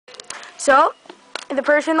So, the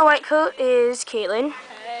person in the white coat is Caitlin.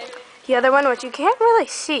 Hey. The other one, which you can't really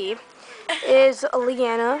see, is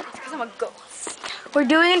Leanna. It's because I'm a ghost. We're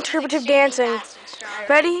doing interpretive dancing.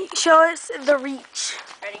 Ready? Show us the reach.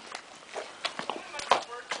 Ready?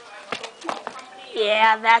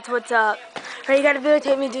 Yeah, that's what's up. Ready? You gotta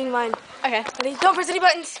videotape me doing mine. Okay. Ready? Don't press any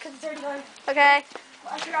buttons, because it's already done. Okay.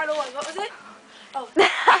 I forgot the one. What was it? Oh.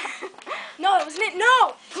 No, it wasn't it.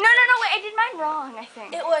 No! No, wait, I did mine wrong, I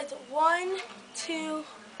think. It was 1, 2...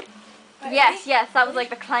 Right, Yes, that was like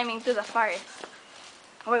the climbing through the forest.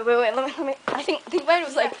 Wait, let me, I think mine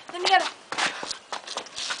was like... Then you gotta...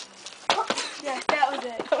 Yes, that was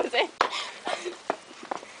it. That was it.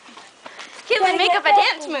 Caitlin, make up a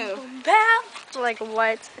dance move. Like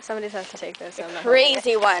what? Somebody has to take this.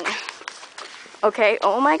 Crazy one. Okay,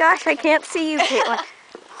 oh my gosh, I can't see you, Caitlin.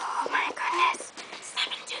 Oh my goodness. Step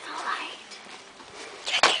into the light.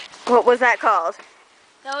 What was that called?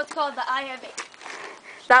 That was called the I Have It.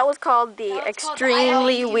 That was called the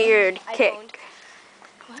extremely weird kick.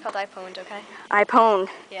 It's called I pwned, okay? I pwned.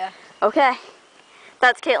 Yeah. Okay.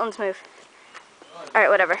 That's Caitlin's move. Alright,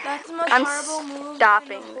 whatever. That's the most I'm horrible move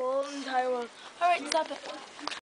stopping. in the whole entire world. Alright, stop it.